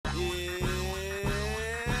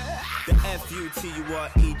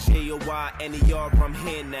F-U-T-U-R-E-J-O-Y-N-E-R, I'm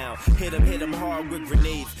here now. Hit him hard with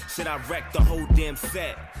grenades. Should I wreck the whole damn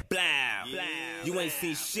set? Blow. You ain't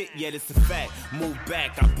seen shit yet, it's a fact. Move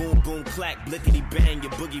back, I boom, boom, clack. Blickety bang,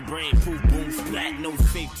 your boogie brain. Poof, boom, splat, no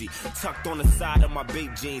safety. Tucked on the side of my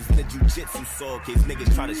baked jeans in the jiu-jitsu saw case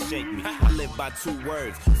niggas try to shake me. I live by 2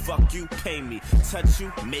 words. Fuck you, pay me. Touch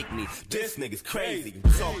you, make me. This nigga's crazy. You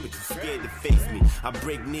talk but you scared to face me. I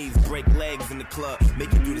break knees, break legs in the club.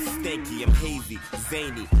 Make it do the stanky. I'm hazy,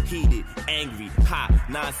 zany, heated, angry, hot,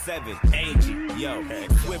 9-7, angy. Yo,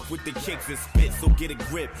 swift with the kicks and spit, so get a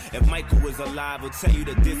grip. If Michael was alive, I'll tell you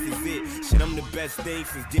that this is it. Shit, I'm the best thing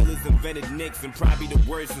since dealers invented nicks, and probably the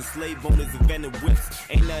worst since slave owners invented whips.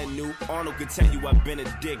 Ain't nothing new. Arnold could tell you I've been a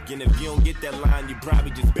dick, and if you don't get that line, you probably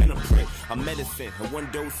just been a prick. I'm medicine, and 1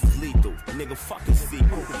 dose is lethal. Nigga, fucking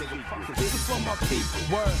sequel. This is for my people.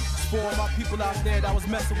 Word. For all my people out there that was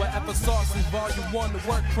messing with FSR since Volume 1, the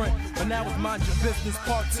work print. But now it's Mind Your Business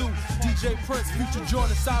Part 2. DJ Prince, future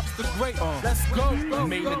Joyner, Cyrus the Great. Let's go.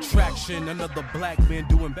 Main attraction, another black man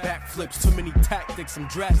doing backflips. Too many tactics, I'm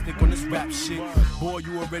drastic on this rap shit. Boy,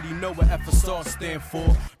 you already know what FSR stand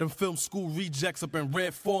for. Them film Skool Rejekts up in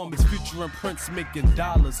red form. It's Future and Prince making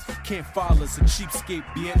dollars. Can't follow us, a cheapskate,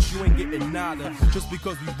 bitch. You ain't getting nada. Just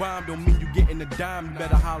because we rhyme don't mean you getting a dime. You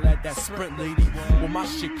better holler at that Sprint lady. Well, my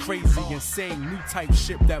shit crazy, insane, new type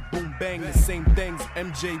shit that boom bang. The same things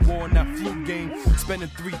MJ wore in that flu game. Spending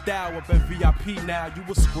 3,000 up at VIP now. You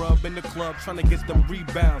a scrub in the club trying to get them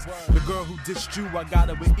rebounds. The girl who dissed you, I got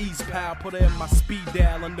her with ease, pal. Put her in my speed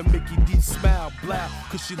dial under Mickey D's smile. Blow,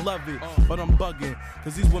 cause she love it, but I'm bugging,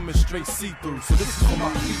 cause these women straight see-through. So this is for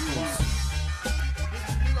my people.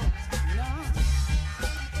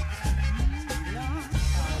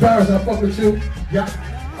 Cyrus, I fuck with you. Yeah.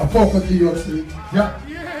 I fuck with New York City. Yeah.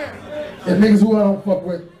 And niggas who I don't fuck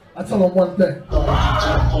with, I tell them one thing.